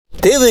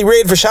Daily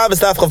read for Shabbos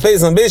Daf Chav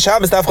Beis Amud Beis,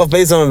 Shabbos Daf Chav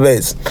Beis Amud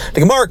Beis.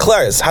 The Gemara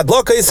declares,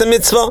 Hadlaka is a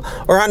mitzvah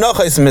or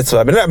Hanocha is a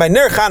mitzvah? By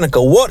Ner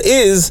Chanukah, what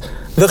is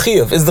the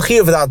chiyuv? Is the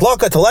chiyuv the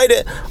Hadlaka to light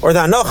it or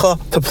the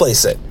Hanocha to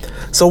place it?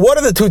 So what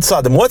are the two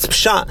tzadim? What's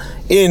pshat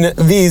in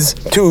these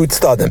two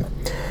tzadim?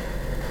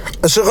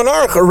 The Shulchan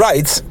Aruch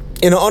writes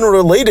in an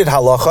unrelated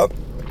halacha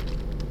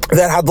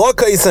that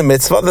Hadlaka is a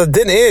mitzvah. The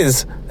din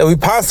is that we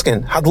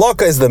paskin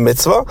Hadlaka is the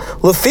mitzvah.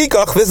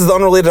 Lefikach, this is the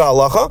unrelated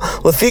halacha.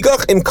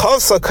 Lefikach im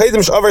kavsa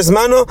kaidim shavar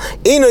zmano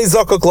ina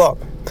izakak la.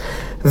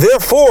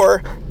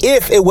 Therefore,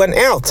 if it went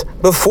out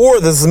before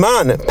the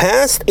zman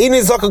passed, ina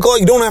izakak la,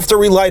 you don't have to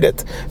relight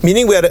it.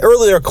 Meaning, we had an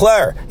earlier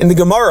clear in the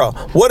Gemara.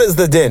 What is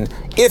the din?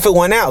 If it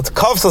went out,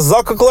 kavsa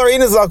zakak la or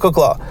ina zakak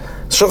la.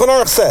 Shulchan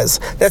Aruch says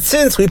that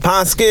since we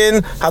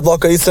paskin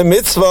Hadlaka is a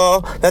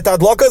mitzvah, that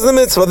Hadlaka is the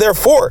mitzvah,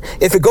 therefore,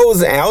 if it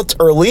goes out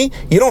early,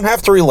 you don't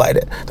have to relight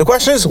it. The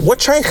question is, what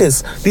shaykh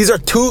is? These are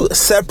two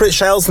separate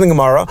shaylos in the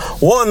Gemara,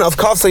 one of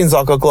Kafsa and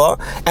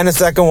Zakakla, and the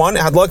second one,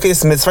 Hadlaka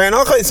is a mitzvah and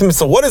Hanocha is a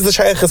mitzvah. What is the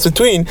shaykh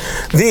between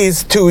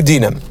these two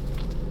dinim?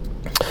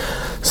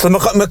 So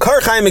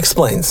Mekar Chaim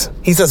explains.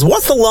 He says,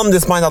 what's the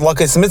lumdis by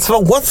Hadlaka is a mitzvah?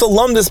 What's the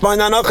lumdis by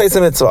Hanocha is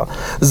a mitzvah?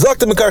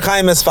 Zakta Mekar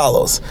Chaim as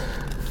follows.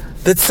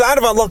 The tzad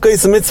of Hadlaka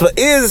is a mitzvah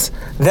is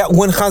that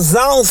when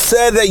Chazal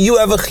said that you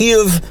have a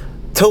chiyuv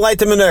to light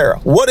the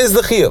menorah, what is the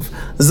chiyuv?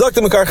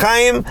 Zakta Mekar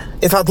Chaim,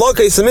 if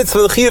Hadlaka is a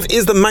mitzvah, the chiyuv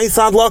is the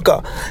Ma'aseh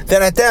Hadlaka.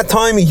 That at that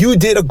time you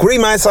did a great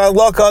Ma'aseh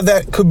Hadlaka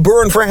that could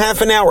burn for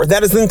half an hour.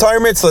 That is the entire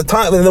mitzvah.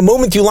 The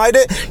moment you light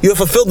it, you have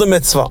fulfilled the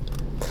mitzvah.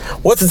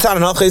 What's the tzad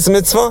of Hadlaka is a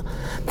mitzvah?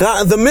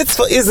 The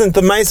mitzvah isn't the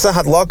Ma'aseh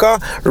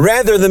Hadlaka,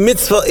 rather the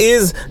mitzvah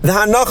is the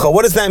Hanocha.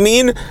 What does that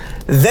mean?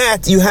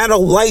 That you had a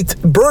light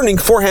burning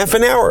for half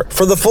an hour,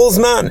 for the full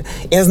zman.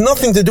 It has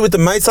nothing to do with the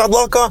Ma'aseh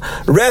Hadlaka,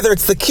 rather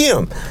it's the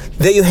kiyum,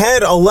 that you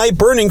had a light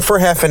burning for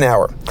half an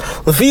hour.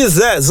 This is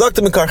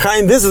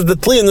the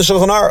plea in the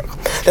Shulchan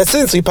Aruch, that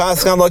since we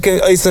pass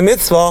Hadlaka is a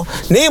mitzvah,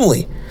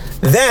 namely,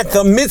 that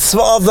the mitzvah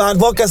of the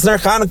Hadlaka is Ner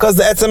Chanukah is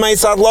the Etzem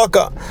Ma'aseh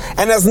Hadlaka,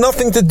 and has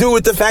nothing to do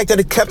with the fact that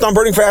it kept on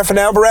burning for half an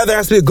hour, but rather it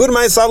has to be a good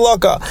Ma'aseh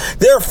Hadlaka.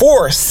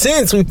 Therefore,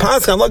 since we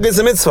pass Hadlaka is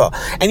a mitzvah,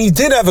 and you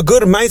did have a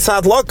good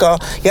Ma'aseh Hadlaka,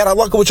 you had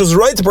Hadlaka which was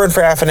right to burn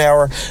for half an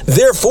hour,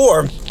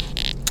 therefore,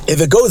 if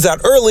it goes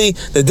out early,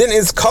 the din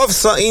is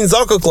kavsa in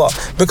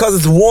zakakla, because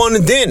it's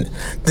one din.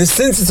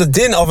 Since it's a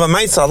din of a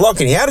Ma'aseh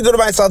Hadlaka, and you had a good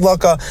Ma'aseh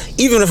Hadlaka,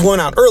 even if it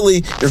went out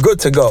early, you're good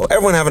to go.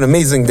 Everyone have an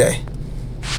amazing day.